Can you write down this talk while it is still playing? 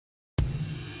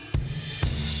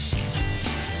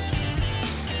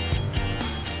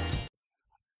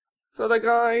So there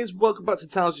guys, welcome back to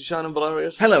Charon and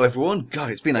Velerious. Hello everyone. God,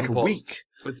 it's been like a week.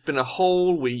 It's been a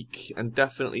whole week, and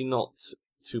definitely not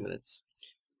 2 minutes.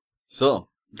 So,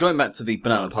 going back to the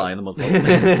banana pie and the mud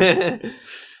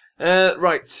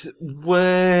right,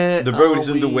 where the road is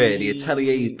underway, the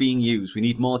atelier is being used. We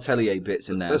need more atelier bits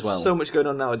in there as well. There's so much going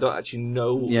on now, I don't actually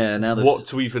know what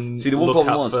to even See, the one look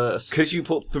problem at was, first. because you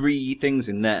put 3 things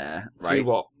in there, right? 3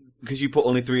 what? Because you put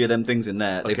only 3 of them things in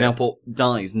there, they've now put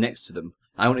dies next to them.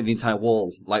 I wanted the entire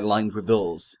wall, like, lined with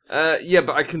those. Yeah,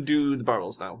 but I can do the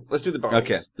barrels now. Let's do the barrels.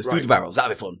 Okay, let's do the barrels. That'll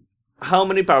be fun. How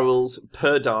many barrels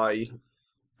per die?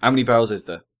 How many barrels is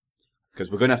there? Because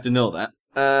we're going to have to know that.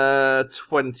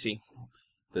 20.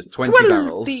 There's 20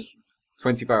 barrels.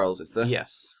 20 barrels, is there?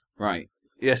 Yes. Right.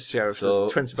 Yes, Sheriff, So,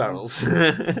 there's 20 barrels.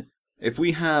 If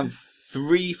we have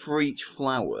 3 for each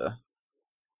flower,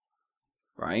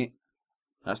 right?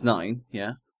 That's 9,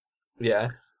 yeah? Yeah.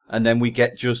 And then we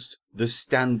get just the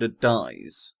standard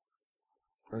dies.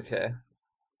 Okay.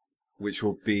 Which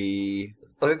will be...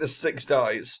 I think there's 6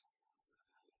 dies.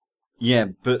 Yeah,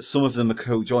 but some of them are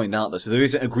co-joined, aren't there? So there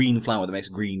isn't a green flower that makes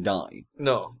a green dye.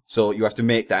 No. So you have to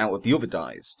make that out of the other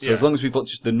dies. So as long as we've got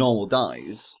just the normal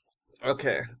dies...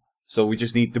 Okay. So we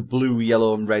just need the blue,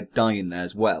 yellow and red dye in there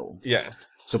as well. Yeah.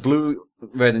 So blue,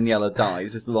 red and yellow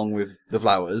dies is along with the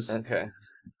flowers. Okay.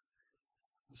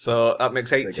 So that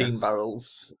makes 18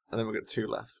 barrels, and then we've got 2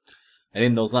 left. And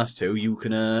in those last 2, you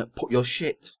can put your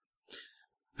shit.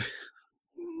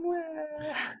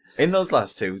 In those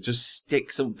last 2, just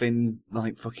stick something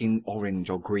like fucking orange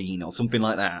or green or something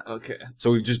like that. Okay.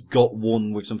 So we've just got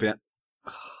one with something.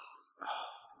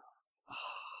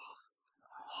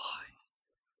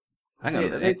 Hang on a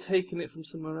minute. They're taking it from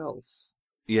somewhere else.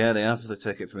 Yeah, they have. They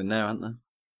take it from in there, haven't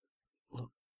they?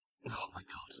 Oh my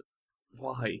god.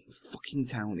 Why? Fucking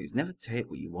townies never take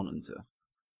what you want them to.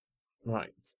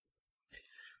 Right.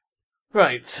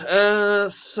 Right.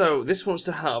 So this wants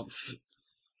to have.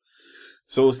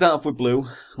 So we'll start off with blue,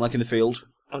 like in the field.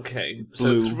 Okay.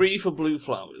 Blue. So 3 for blue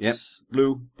flowers. Yep.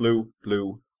 Blue, blue,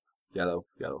 blue, yellow,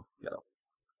 yellow, yellow.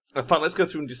 In fact, let's go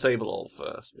through and disable all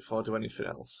first before I do anything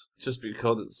else. Just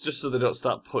so they don't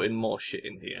start putting more shit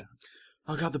in here.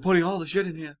 Oh god, they're putting all the shit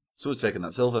in here. So it's taking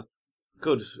that silver.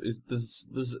 Good.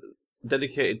 There's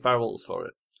dedicated barrels for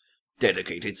it.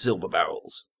 Dedicated silver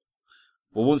barrels.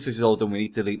 Well, once this is all done, we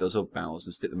need to delete those other barrels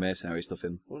and stick the masonry stuff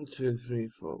in. 1, 2, 3,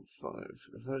 4, 5.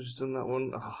 Have I just done that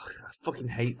one? Oh, I fucking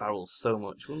hate barrels so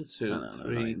much. 1, 2,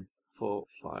 3, 4,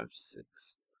 5,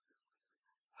 6.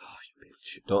 Oh, you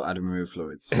bitch. Don't add and remove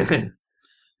fluids.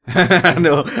 I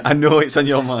know it's on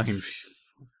your mind. 5,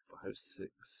 6,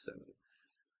 7.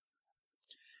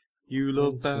 You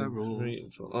love 1, 2, barrels.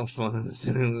 3, 4. Oh, fine.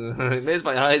 It makes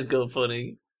my eyes go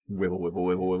funny. Wibble, wibble,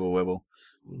 wibble, wibble, wibble.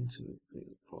 1, 2, 3,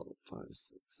 4, 5,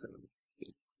 6, 7,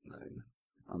 8, 9.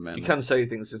 Amen. You can say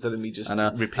things instead of me just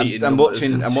repeating. I'm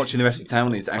watching the rest of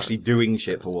town is actually doing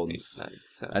shit for once, 8, 9,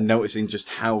 10. and noticing just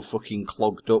how fucking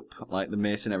clogged up like the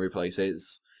masonry place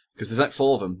is. Because there's like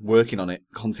 4 of them working on it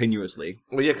continuously.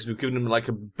 Well, yeah, because we've given them like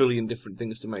a billion different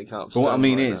things to make out. But what I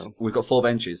mean is, we've got 4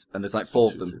 benches, and there's like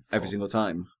 4 of them every single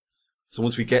time. So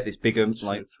once we get this bigger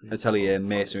like atelier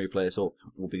masonry place up,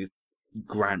 we'll be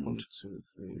grand. 1, 2,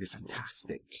 3, It'll be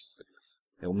fantastic.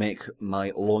 It'll make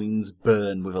my loins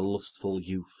burn with a lustful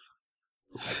youth.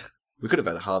 We could have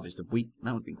had a harvest of wheat.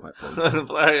 That would have been quite fun.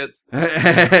 Hilarious.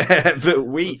 But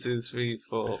wheat. 1, 2, 3,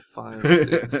 4, 5,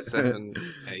 6, 7,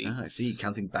 8. I see,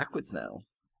 counting backwards now.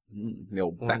 The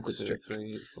old backwards 1, 2, trick.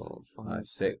 3, 4, 5,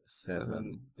 6,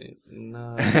 7, 8,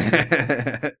 9.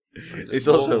 It's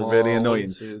also really annoying.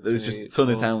 1, 2, There's 3, just a ton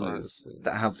of 4, 5, towners 6,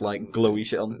 that have like 7, glowy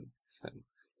shit on. 10.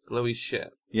 Glowy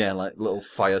shit. Yeah, like little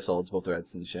fire swords above their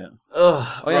heads and shit.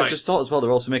 Ugh, Oh yeah, I just thought as well they're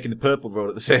also making the purple road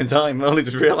at the same time. I only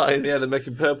just realised. Yeah, they're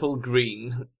making purple,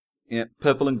 green. Yeah,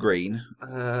 purple and green.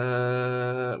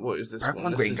 What is this Purple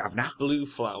one? and This green, is governor. blue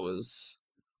flowers.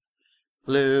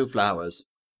 Blue flowers.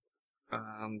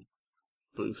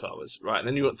 Blue flowers. Right, and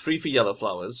then you got 3 for yellow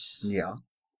flowers. Yeah.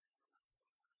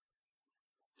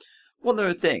 Wasn't there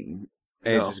a thing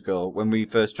ages ago when we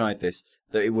first tried this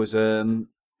that it was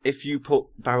if you put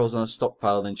barrels on a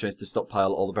stockpile then change the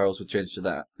stockpile, all the barrels would change to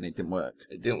that, and it didn't work.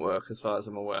 It didn't work as far as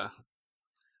I'm aware.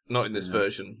 Not in this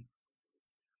version.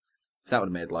 So that would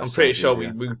have made life. I'm pretty sure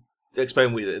easier. we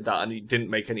explained we did that and it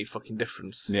didn't make any fucking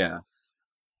difference. Yeah.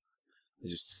 They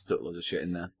just stuck loads of shit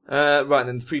in there. Right, and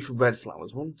then 3 for red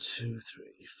flowers. 1, 2,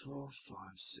 3, 4, 5,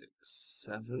 6,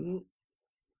 7.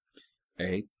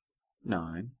 8,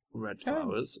 9. Red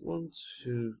flowers. 1,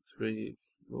 2, 3,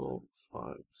 4,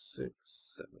 5, 6,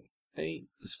 7, 8.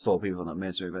 There's 4 people on that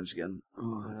Mason Revenge again.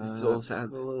 Oh, it's so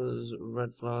sad. Colours,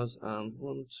 red flowers, and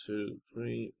 1, 2,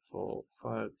 3, 4,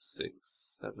 5,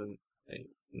 6, 7, 8,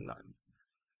 9.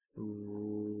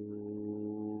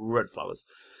 Red flowers.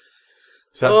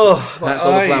 So that's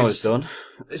all the flowers done.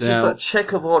 It's so just now, that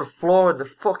checkerboard floor in the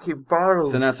fucking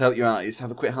barrels. So now to help you out is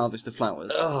have a quick harvest of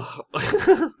flowers. Oh.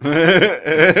 We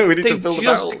need to fill the barrels. They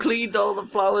just cleaned all the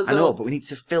flowers I know, up. but we need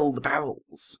to fill the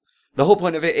barrels. The whole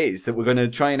point of it is that we're going to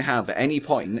try and have, at any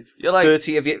point, You're like,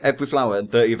 30 of every flower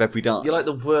and 30 of every dart. You're like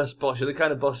the worst boss. You're the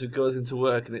kind of boss who goes into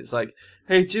work and it's like,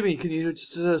 hey, Jimmy, can you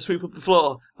just sweep up the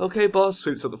floor? Okay, boss.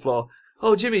 Sweeps up the floor.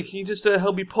 Oh, Jimmy, can you just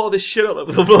help me pour this shit all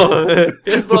over the floor?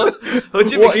 Yes, boss. Oh,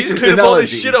 Jimmy, What can is you this just pour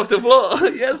this analogy? shit off the floor?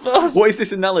 Yes, boss. What is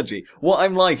this analogy? What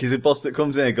I'm like is a boss that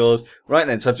comes in and goes, right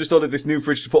then, so I've just ordered this new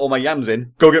fridge to put all my yams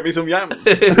in. Go get me some yams.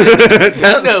 that's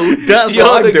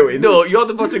what I'm doing. No, you're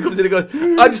the boss who comes in and goes,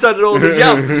 I just ordered all these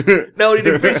yams. Now I need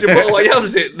a fridge to put all my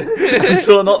yams in. I'm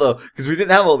so not though, because we didn't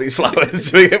have all these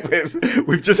flowers.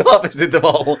 We've just harvested them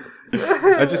all.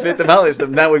 I just made them harvest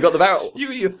them. Now we've got the barrels. You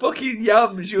and your fucking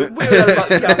yams. You were weird about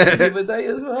yams the other day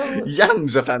as well.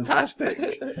 Yams are fantastic.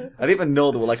 I didn't even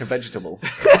know they were like a vegetable.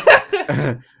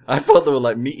 I thought they were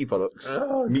like meaty products,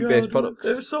 meat-based products.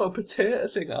 They're a sort of potato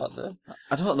thing, aren't they?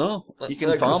 I don't know. You can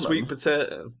like farm a sweet them.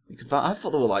 potato. You can farm. I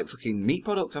thought they were like fucking meat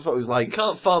products. I thought it was like. You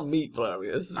can't farm meat,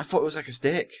 Velerious. I thought it was like a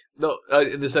steak. No,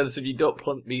 in the sense of you don't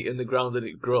plant meat in the ground and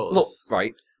it grows. Look,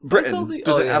 right. Britain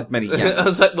doesn't have many yams. I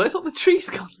was like, where's all the trees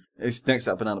gone? It's next to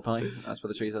that banana pie. That's where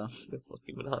the trees are. The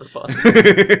fucking banana pie.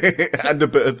 And a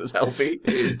bird that's healthy.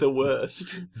 It is the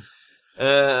worst.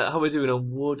 How are we doing on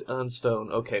wood and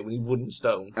stone? Okay, we need wood and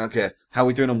stone. Okay, how are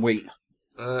we doing on wheat?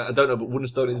 I don't know, but wood and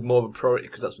stone is more of a priority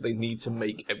because that's what they need to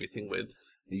make everything with.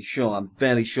 Are you sure? I'm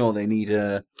fairly sure they need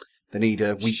wheat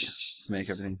to make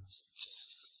everything.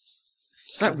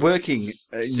 It's like working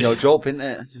in your job, isn't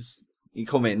it? Just you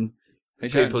come in,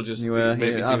 people just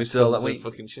obviously all that wheat.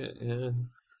 Fucking shit. Yeah.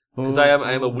 Because I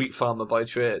am a wheat farmer by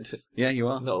trade. Yeah, you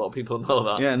are. Not a lot of people know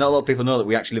that. Yeah, not a lot of people know that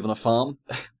we actually live on a farm.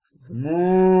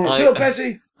 Shut up,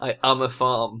 Bessie! I am a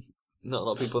farm. Not a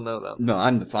lot of people know that. No,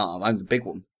 I'm the farm. I'm the big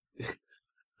one.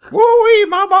 Woo-wee,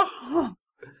 mama!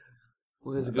 I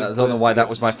don't know why that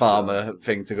was my farmer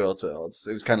thing to go towards.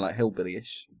 It was kind of like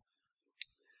hillbilly-ish.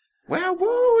 Well,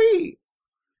 woo-wee!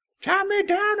 Tie me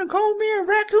down and call me a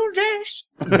raccoon's ass.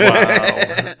 Wow.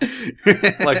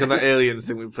 Like on that aliens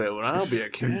thing we play, well, I'll be a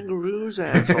kangaroo's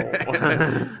asshole.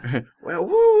 Well,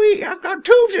 woo-wee, I've got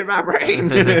tubes in my brain.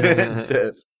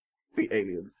 The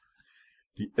aliens.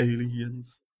 The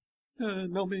aliens.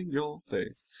 Numbing your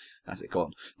face. That's it, go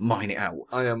on. Mine it out.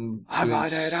 I am doing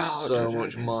so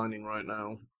much mining right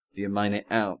now. Do you mine it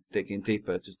out, digging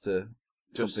deeper just to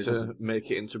make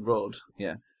it into road?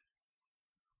 Yeah.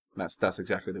 That's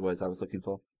exactly the words I was looking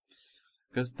for.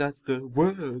 Because that's the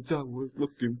words I was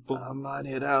looking for. I mine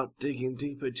it out, digging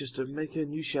deeper just to make a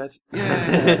new shed.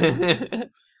 Yeah.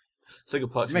 It's like a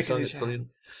part of song, it's brilliant.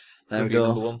 There we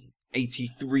go.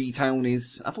 83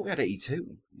 townies. I thought we had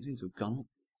 82. It seems to have gone up.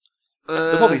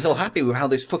 They're probably so happy with how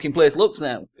this fucking place looks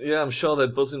now. Yeah, I'm sure they're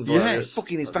buzzing for it. Yeah, it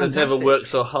fucking is fantastic. They've never worked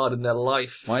so hard in their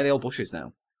life. Why are they all bushes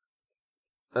now?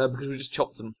 Because we just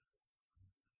chopped them.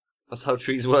 That's how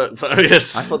trees work,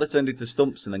 Velerious. I thought they turned into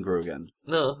stumps and then grew again.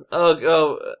 No.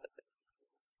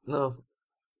 No.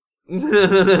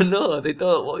 No, they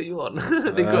don't. What are you on?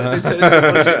 they turn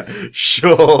into bushes.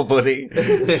 Sure, buddy.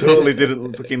 Totally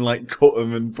didn't fucking like cut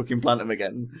them and fucking plant them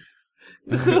again.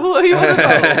 What are you on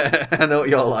about? I know what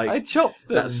you're like. I chopped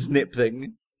them. That snip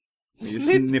thing. You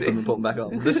snip them and put them back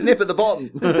on. The snip at the bottom.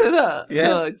 That? Yeah.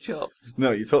 No, I chopped.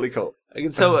 No, you totally cut. I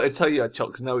can tell you I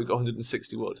chopped because now we've got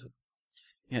 160 wood.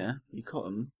 Yeah, you cut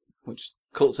them, which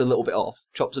cuts a little bit off,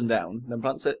 chops them down, then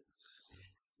plants it.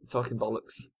 You're talking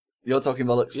bollocks. You're talking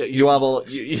bollocks. Yeah, you are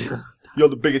bollocks. You're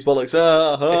the biggest bollocks.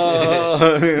 I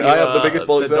have the biggest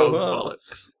bollocks.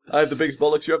 Bollocks. I have the biggest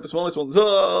bollocks. You have the smallest ones.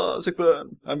 Sick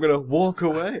burn. I'm gonna walk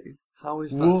away. How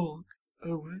is that? Walk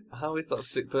away. How is that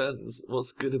sick burns?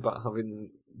 What's good about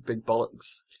having big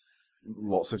bollocks?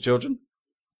 Lots of children.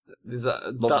 Is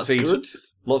that Lots that's of seed. good?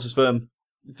 Lots of sperm.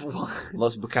 What?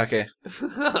 Lots of bukkake.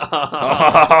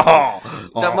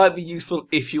 That might be useful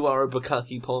if you are a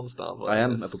bukkake porn star. I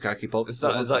am a bukkake porn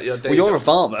star. Is that your day Well, you're job? a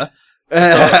farmer.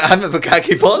 I'm a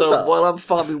bukkake porn star. So while I'm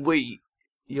farming wheat,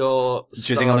 you're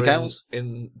jizzing on the cows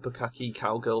in Bukkake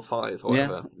Cowgirl 5 or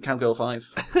whatever. Yeah, Cowgirl 5.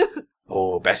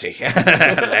 Oh, Bessie,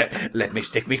 let me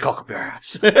stick me cock up your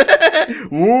ass.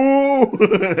 Woo!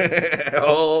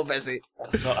 Oh, Bessie.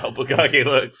 That's not how bukkake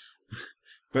looks.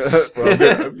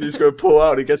 Well, I'm just going to pull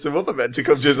out and get some other men to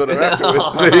come jizz on her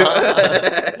afterwards.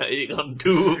 You gone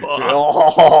too far.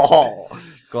 Oh,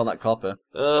 Got all that copper.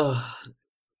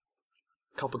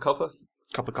 Copper. Copper.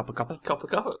 Copper. Copper. Copper.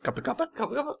 Copper. Copper.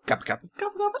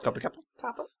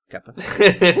 Copper.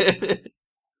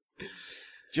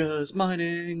 Just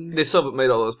mining. They still haven't made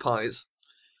all those pies.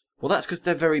 Well, that's because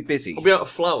they're very busy. Are we out of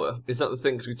flour? Is that the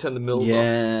thing? Because we turned the mills off.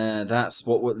 Yeah, that's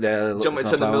what we're there. Do you want me to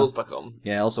turn the mills back on?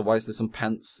 Yeah, also, why is there some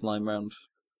pants lying around?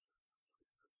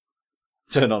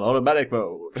 Turn on automatic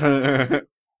mode.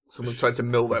 Someone tried to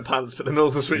mill their pants, but the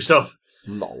mills are switched off.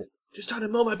 Lol. Just trying to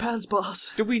mill my pants,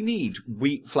 boss. Do we need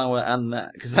wheat, flour, and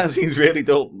that? Because that seems really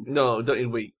dumb. No, don't need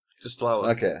wheat. Just flour.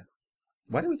 Okay.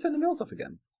 Why did we turn the mills off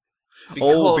again?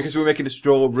 Because we were making the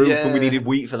straw roof and we needed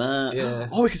wheat for that. Yeah.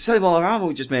 Oh, we could sell them all our armor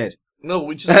we just made. No,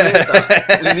 we just made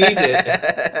that. We need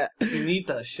it. We need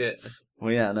that shit.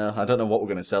 Well, yeah, no, I don't know what we're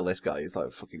going to sell this guy. He's like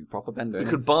a fucking proper bender. We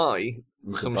could buy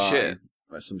some shit.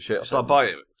 Some shit. Shall I buy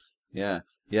it?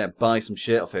 Yeah, buy some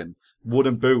shit off him.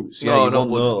 Wooden boots. Yeah, no, you not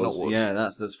want wood, those. not wood. Yeah,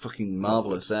 that's fucking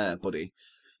marvellous there, buddy.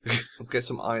 Let's get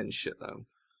some iron shit, though.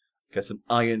 Get some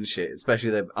iron shit,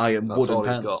 especially the iron That's wooden all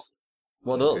he's pants. got.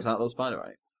 What are those? Aren't those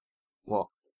spiderite? What?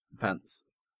 Pants.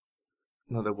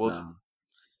 No, they're wood. No.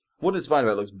 Wood and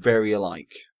spiderite looks very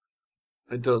alike.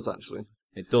 It does, actually.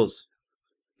 It does.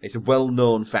 It's a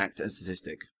well-known fact and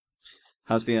statistic.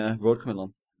 How's the road coming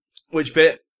along? Which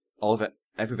bit? All of it.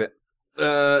 Every bit.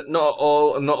 Not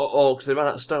all, because they ran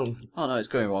out of stone. Oh no, it's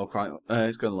going along quite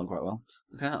well.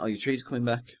 Okay, are your trees coming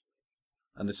back?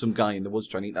 And there's some guy in the woods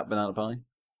trying to eat that banana pie.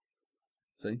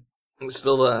 See? It's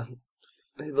still there.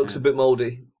 It looks a bit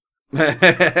mouldy.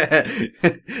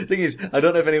 Thing is, I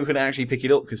don't know if anyone can actually pick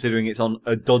it up, considering it's on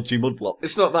a dodgy mud block.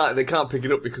 It's not that, they can't pick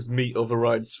it up because meat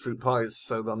overrides fruit pies,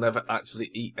 so they'll never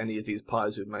actually eat any of these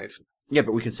pies we've made. Yeah,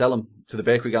 but we can sell them to the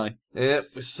bakery guy. Yeah,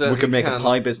 we can make a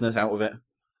pie business out of it.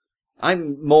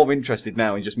 I'm more interested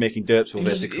now in just making Derpsville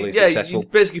basically successful. You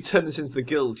basically turn this into the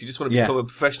guild. You just want to become a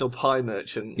professional pie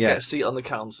merchant, get a seat on the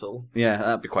council. Yeah,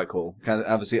 that'd be quite cool. Can I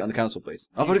have a seat on the council, please?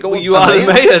 I've already got one. You are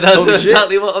the mayor, that's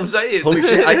exactly what I'm saying. Holy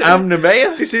shit, I am the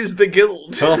mayor? This is the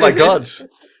guild. Oh my god.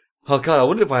 Oh god, I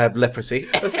wonder if I have leprosy.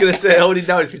 I was going to say, only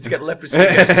now is for you to get leprosy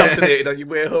and get assassinated on your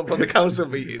way home from the council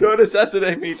meeting. Don't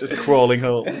assassinate me, just crawling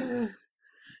home.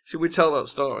 Should we tell that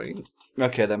story?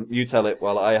 Okay, then you tell it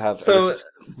while I have. So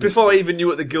before I even knew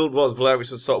what the guild was, Velerious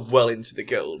was sort of well into the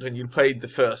guild, and you played the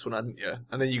first one, hadn't you?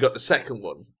 And then you got the second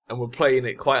one, and we're playing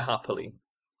it quite happily.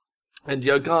 And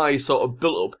your guy sort of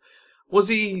built up. Was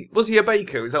he a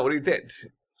baker? Is that what he did?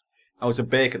 I was a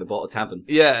baker that bought a tavern.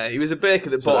 Yeah, he was a baker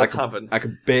that bought a tavern. I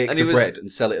could bake the bread and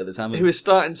sell it at the tavern. He was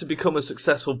starting to become a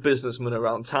successful businessman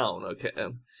around town. Okay.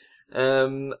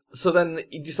 So then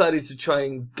he decided to try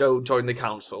and go join the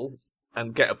council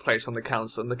and get a place on the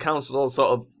council. And the council all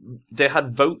sort of, they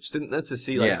had votes, didn't they, to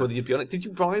see whether you'd be on it. Did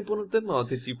you bribe one of them, or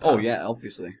did you pass? Oh yeah,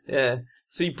 obviously. Yeah.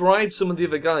 So you bribed some of the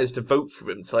other guys to vote for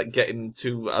him to get him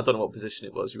to, I don't know what position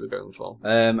it was you were going for.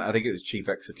 I think it was chief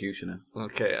executioner.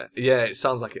 Okay. Yeah, it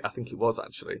sounds like it. I think it was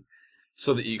actually.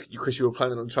 So that because you were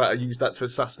planning on trying to use that to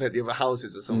assassinate the other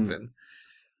houses or something.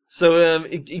 So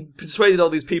he persuaded all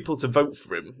these people to vote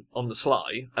for him on the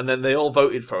sly, and then they all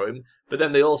voted for him, but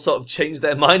then they all sort of changed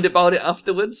their mind about it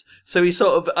afterwards. So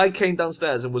I came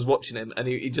downstairs and was watching him, and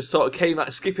he just sort of came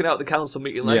out, skipping out the council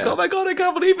meeting like, oh my god, I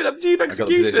can't believe it, I'm chief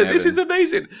executioner, this is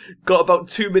amazing. Got about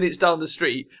 2 minutes down the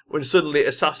street when suddenly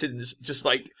assassins just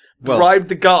bribed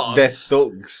the guards. They're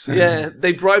thugs. Yeah,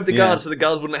 they bribed the guards so the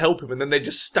guards wouldn't help him, and then they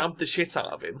just stabbed the shit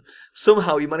out of him.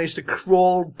 Somehow he managed to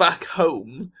crawl back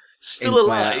home, still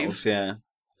alive,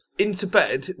 into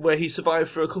bed, where he survived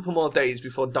for a couple more days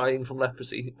before dying from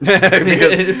leprosy.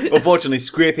 Because, unfortunately,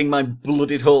 scraping my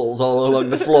blooded holes all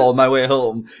along the floor on my way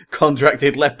home,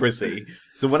 contracted leprosy.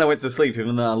 So when I went to sleep,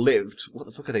 even though I lived, what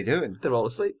the fuck are they doing? They're all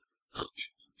asleep.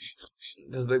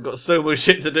 Because they've got so much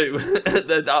shit to do.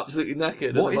 They're absolutely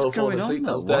knackered. What is going on,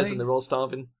 though? Downstairs and they're all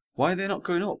starving. Why are they not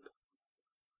going up?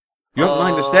 You haven't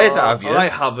climbed the stairs, have you? I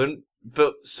haven't,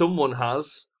 but someone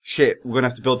has. Shit, we're going to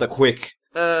have to build that quick.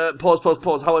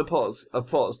 Pause. How I pause? I've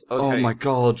paused. Okay. Oh my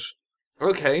god.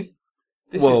 Okay.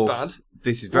 This is bad.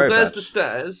 This is very bad. There's the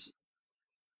stairs.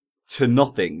 To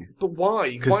nothing. But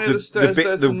why? Why are the stairs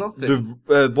there to nothing?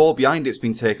 The wall behind it's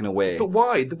been taken away. But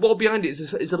why? The wall behind it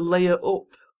is a layer up.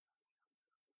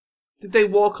 Did they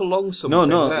walk along something?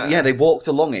 No. There? Yeah, they walked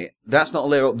along it. That's not a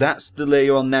layer up. That's the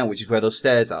layer on now, which is where those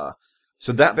stairs are.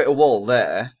 So that bit of wall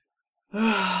there.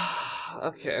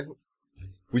 Okay.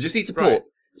 We just need to put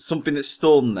something that's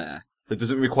stone there that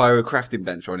doesn't require a crafting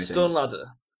bench or anything. Stone ladder.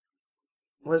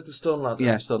 Where's the stone ladder?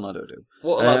 Yeah, stone ladder will do.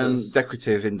 What ladders?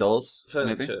 Decorative indoors.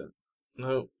 Furniture. Maybe?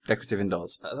 No. Decorative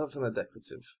indoors. I don't think they're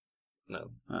decorative.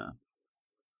 No. Ah.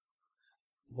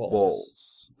 Walls.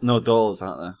 Walls. No doors,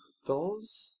 aren't there?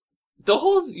 Doors?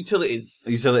 Doors? Utilities.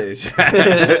 Utilities.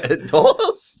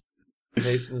 Doors?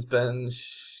 Mason's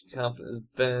bench, carpenter's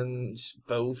bench,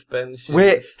 both benches.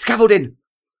 Wait, scaffolding!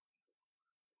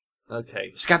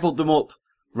 Okay. Scaffold them up.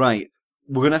 Right,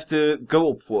 we're going to have to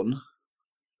go up one,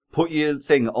 put your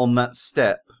thing on that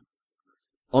step,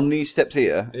 on these steps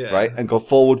here, right, and go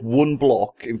forward one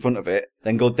block in front of it,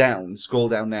 then go down, scroll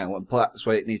down now, and that's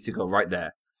where it needs to go, right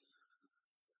there.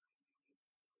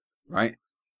 Right?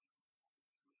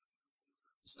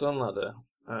 Stone ladder.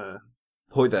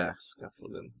 Put it there.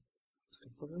 Scaffolding.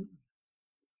 Scaffolding?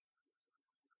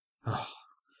 Oh,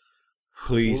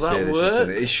 please say this is it.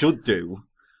 It should do.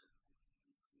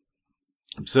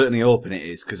 I'm certainly hoping it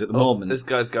is, because at the moment... This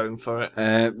guy's going for it.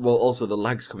 Well, also the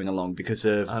lag's coming along because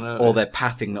of all their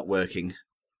pathing not working.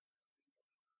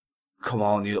 Come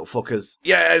on, you little fuckers.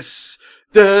 Yes!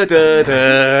 Da da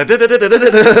da da da da da da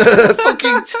da.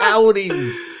 Fucking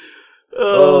townies!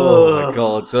 Oh my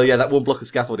god. So yeah, that one block of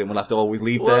scaffolding we'll have to always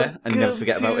leave there and never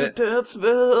forget about it.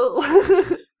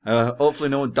 Derpsville. Hopefully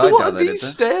no one died so what down are there, these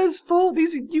stairs for?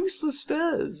 These are useless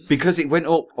stairs. Because it went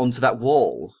up onto that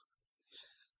wall.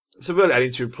 So really, I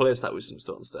need to replace that with some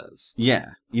stone stairs.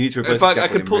 Yeah, you need to replace. In fact, I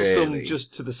could put really. some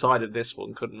just to the side of this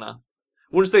one, couldn't I?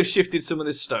 Once they've shifted some of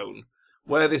this stone,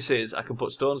 where this is, I can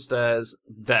put stone stairs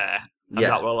there, and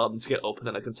that will allow them to get up, and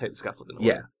then I can take the scaffolding away.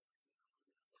 Yeah.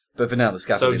 But for now, the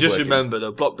scaffolding. So just remember,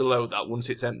 the block below that, once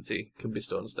it's empty, can be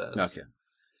stone stairs. Okay.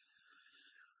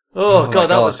 Oh god,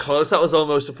 that was close. That was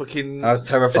almost a fucking. That was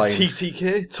terrifying. A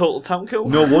TTK, total town kill.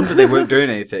 No wonder they weren't doing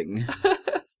anything.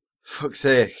 Fuck's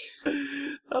sake.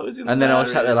 That was hilarious. And then I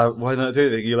was sat there like, why not do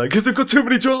anything? You're like, because they've got too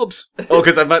many jobs. Oh,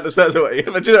 because I've backed the stairs away.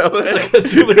 But you know,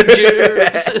 too many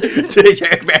germs. Too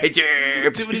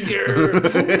many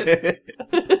germs.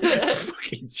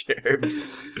 Fucking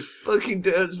germs. Fucking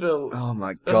Derpsville. Oh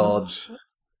my god.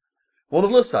 Well, on the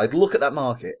plus side, look at that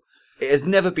market. It has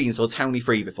never been so towny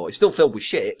free before. It's still filled with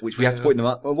shit, which we have to put in the...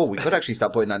 Well, we could actually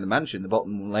start putting that in the mansion, the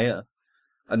bottom layer.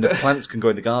 And the plants can go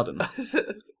in the garden.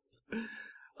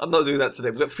 I'm not doing that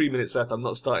today. We've got 3 minutes left. I'm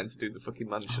not starting to do the fucking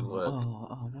mansion work.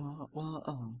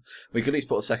 We could at least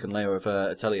put a second layer of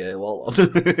atelier wall on.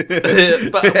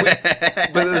 but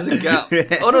there's a gap.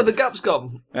 Oh no, the gap's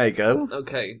gone. There you go.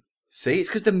 Okay. See, it's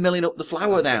because they're milling up the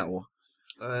flour now.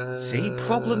 See,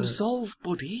 problem solved,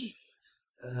 buddy.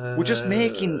 We're just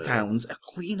making towns a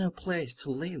cleaner place to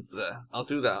live. There, I'll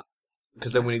do that.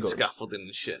 Because then we need scaffolding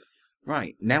and shit.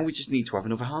 Right, now we just need to have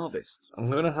another harvest. I'm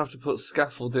going to have to put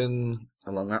scaffolding...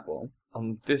 Along that wall.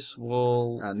 On this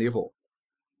wall. And the other wall.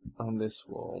 On this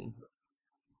wall.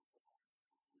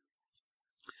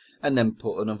 And then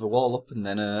put another wall up and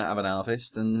then have an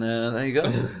harvest and there you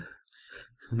go.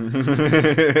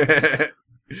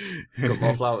 Got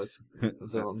more flowers.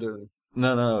 That's what I'm doing.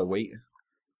 No, wheat.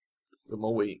 Got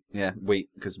more wheat. Yeah, wheat,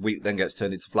 because wheat then gets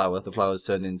turned into flour. The flour's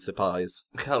turned into pies.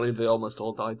 I can't believe they almost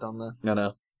all died down there.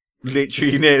 No.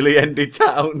 Literally nearly ended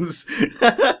towns.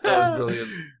 That was brilliant.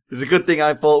 It's a good thing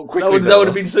I thought quickly. That would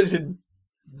have been such a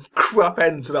crap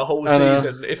end to the whole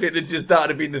season if it had just that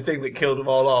had been the thing that killed them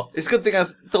all off. It's a good thing I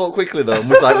thought quickly though, and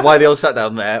was like, why they all sat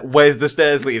down there? Where's the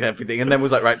stairs leading everything? And then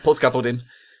was like, right, put scaffolding.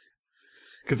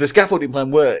 Because the scaffolding plan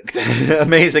worked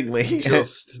amazingly.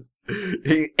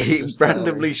 It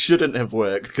randomly shouldn't have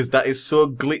worked because that is so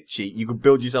glitchy. You could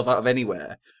build yourself out of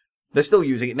anywhere. They're still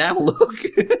using it now. Look.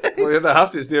 Well, yeah, they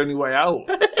have to. It's the only way out.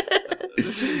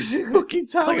 Fucking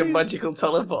it's like a magical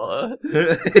teleporter.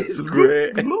 It's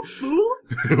great.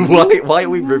 Why are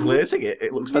we replacing it?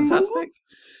 It looks fantastic.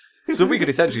 So we could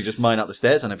essentially just mine out the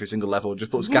stairs on every single level and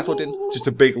just put scaffolding. Just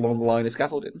a big long line of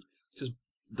scaffolding. Just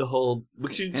the whole...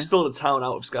 We should just build a town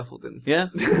out of scaffolding. Yeah.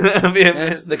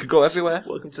 They could go everywhere.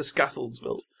 Welcome to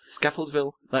Scaffoldsville.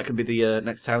 Scaffoldsville. That could be the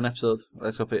next town episode.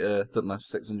 Let's hope it doesn't last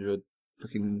 600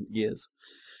 fucking years.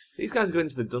 These guys are going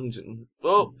to the dungeon.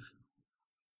 Oh!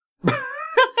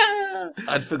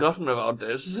 I'd forgotten about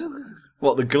this.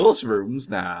 What, the ghost rooms?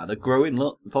 Nah, they're growing.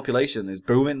 Look, the population is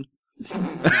booming.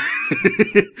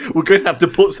 We're going to have to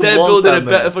put some walls down there. They're building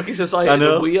a better fucking society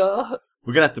than we are.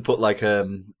 We're going to have to put, like,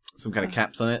 some kind of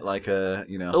caps on it, like,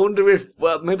 you know... I wonder if...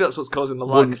 Well, maybe that's what's causing the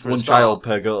lag for one child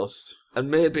per ghost. And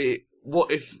maybe...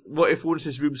 What if once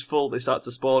this room's full, they start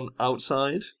to spawn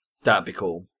outside? That'd be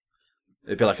cool.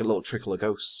 It'd be like a little trickle of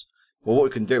ghosts. Well, what we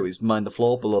can do is mine the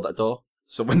floor below that door.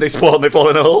 So when they spawn, they fall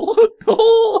in a hole.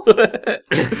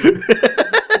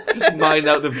 Just mine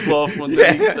out the floor from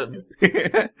underneath them.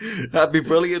 That'd be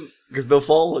brilliant, because they'll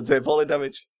fall and take falling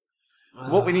damage.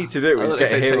 What we need to do is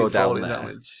get a hero down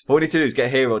there. What we need to do is get a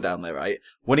hero down there, right?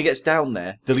 When he gets down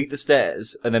there, delete the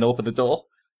stairs, and then open the door.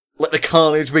 Let the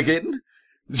carnage begin.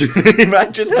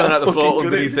 Imagine Spilling that. out the floor Fucking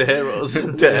underneath the heroes.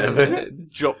 Damn.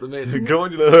 Drop them in. Go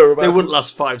on, you know, They wouldn't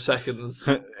last 5 seconds.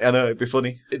 I know, it'd be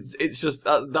funny. It's just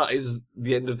that is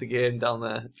the end of the game down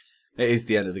there. It is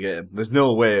the end of the game. There's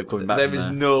no way of coming back. There is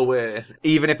no way.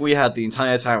 Even if we had the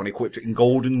entire town equipped in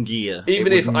golden gear.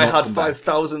 Even if I had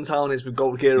 5,000 townies with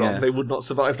gold gear on, they would not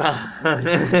survive that.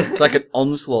 It's like an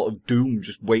onslaught of doom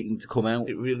just waiting to come out.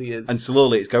 It really is. And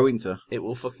slowly it's going to. It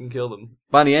will fucking kill them.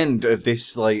 By the end of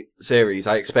this series,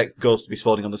 I expect ghosts to be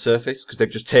spawning on the surface because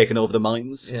they've just taken over the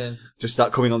mines. Yeah. Just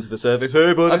start coming onto the surface.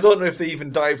 Hey, buddy. I don't know if they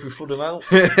even die if we flood them out.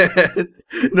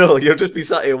 No, you'll just be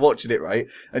sat here watching it, right?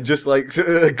 And just like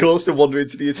a ghost will wander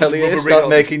into the atelier, start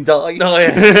making dye. Oh,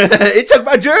 yeah. It took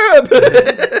my job!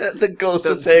 The ghost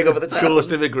just taking over the town.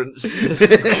 Ghost immigrants.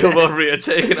 Just come over here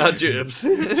taking our jobs.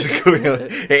 Just coming on.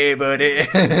 Hey, buddy.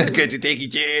 Good to take your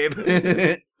job.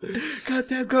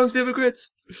 Goddamn ghost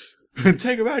immigrants.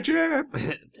 Taking my job.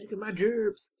 Taking my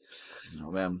jobs. Oh,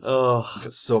 man. Oh. We've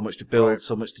got so much to build,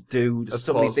 so much to do. There's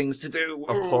so many things to do.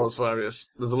 Of course, Velerious.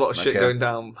 There's a lot of shit going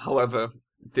down. However,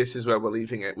 this is where we're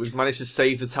leaving it. We've managed to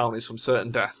save the townies from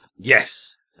certain death.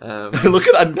 Yes. Look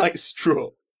at that nice straw.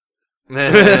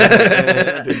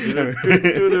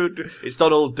 It's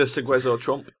not all Desagueso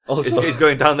Trump. Also, he's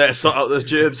going down there to sort out those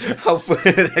gerbs.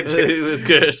 The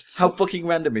ghosts. How fucking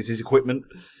random is his equipment?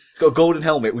 It's got a golden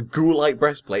helmet with ghoul-like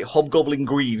breastplate, hobgoblin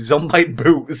greaves, zombite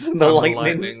boots, and the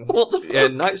lightning. What the fuck? Yeah,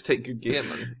 knights take good gear,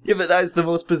 man. Yeah, but that is the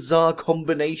most bizarre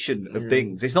combination of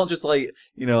things. It's not just like,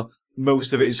 you know,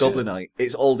 most of it is goblinite.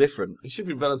 It's all different. It should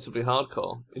be relatively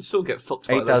hardcore. You'd still get fucked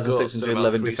by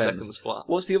 8,611 defense. Seconds flat.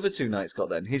 What's the other two knights got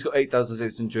then? He's got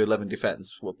 8,611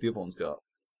 defense. What the other one's got?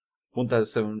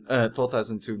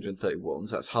 4,231,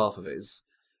 so that's half of his.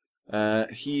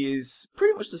 He is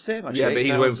pretty much the same, actually. Yeah, but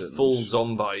he's going full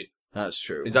zombite. That's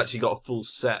true. He's actually got a full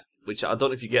set, which I don't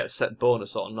know if you get a set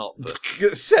bonus or not, but...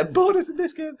 set bonus in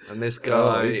this game? And this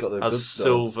guy he's got the has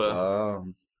silver.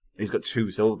 He's got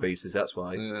 2 silver pieces, that's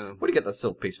why. Yeah. Where do you get that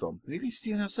silver piece from? Did he be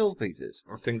stealing our silver pieces?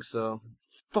 I think so.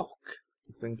 Fuck.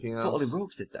 I'm thinking I thought all the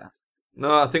rogues did that.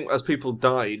 No, I think as people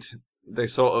died, they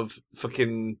sort of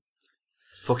fucking...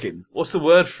 Fucking. What's the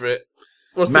word for it?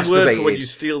 What's the word for when you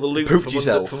steal the loot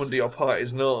from under your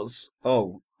party's nose?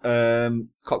 Oh,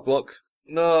 cock block?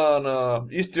 No.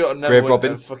 You used to do it on Grave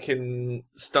robbing? Fucking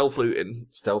stealth looting.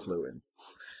 Stealth looting.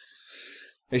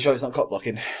 Are you sure it's not cock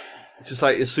blocking? Just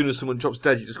like as soon as someone drops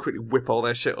dead, you just quickly whip all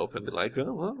their shit up and be like,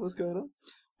 oh, what? What's going on?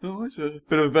 Oh, it's a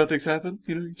bit of a bad thing's happen.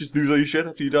 You know, you just lose all your shit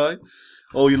after you die.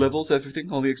 All your levels,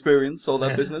 everything, all the experience, all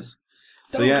that business.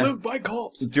 Don't loot my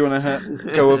corpse! Do you want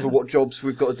to go over what jobs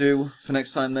we've got to do for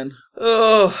next time then?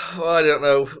 Oh, well, I don't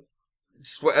know.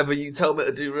 Just whatever you tell me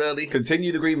to do, really.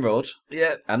 Continue the green road.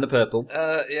 Yeah. And the purple.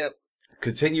 Yeah.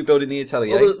 Continue building the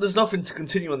atelier. Well, there's nothing to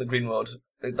continue on the green road.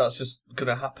 That's just going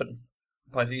to happen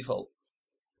by default.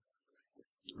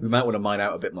 We might want to mine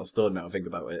out a bit more stone now and think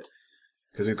about it.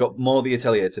 Because we've got more of the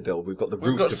atelier to build. We've got the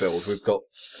roof to build. We've got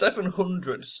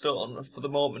 700 stone for the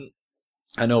moment.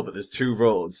 I know, but there's 2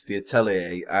 roads, the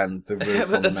atelier and the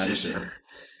roof on the mansion.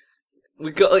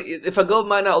 If I go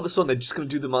mine out all the sun, they're just going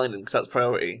to do the mining because that's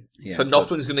priority. Yeah, so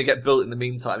nothing's going to get built in the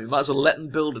meantime. You might as well let them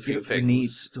build a few things. We need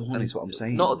stone, is what I'm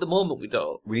saying. Not at the moment, we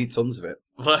don't. We need tons of it.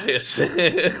 Yes.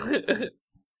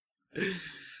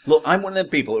 Look, I'm one of them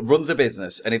people that runs a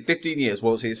business and in 15 years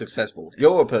won't see it successsul.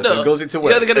 You're a person who goes into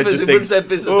work and just runs their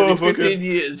business and in 15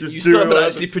 years you still haven't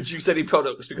actually produced any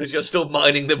products because you're still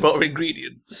mining the raw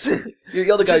ingredients.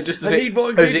 You're the guy just as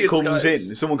it comes in.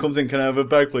 Someone comes in, can I have a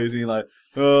bag please? And you're like,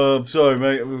 I'm sorry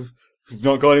mate, we've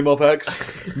not got any more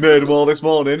packs. Made them all this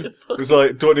morning. It's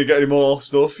like, don't need to get any more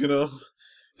stuff, you know.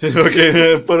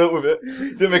 Okay, put up with it.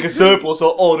 Didn't make a surplus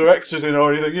or order extras in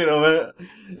or anything, you know, mate.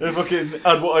 And fucking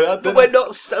add what I had. But we're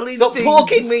not selling Stop things.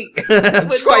 porking me!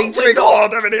 I'm trying to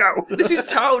record everything out. This is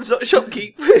town, it's not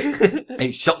shopkeep.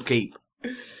 It's shopkeep.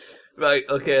 Right,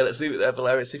 okay, let's leave it there,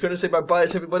 Velerious. If you want to say bye-bye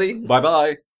to everybody.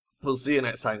 Bye-bye. We'll see you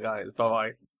next time, guys.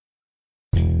 Bye-bye.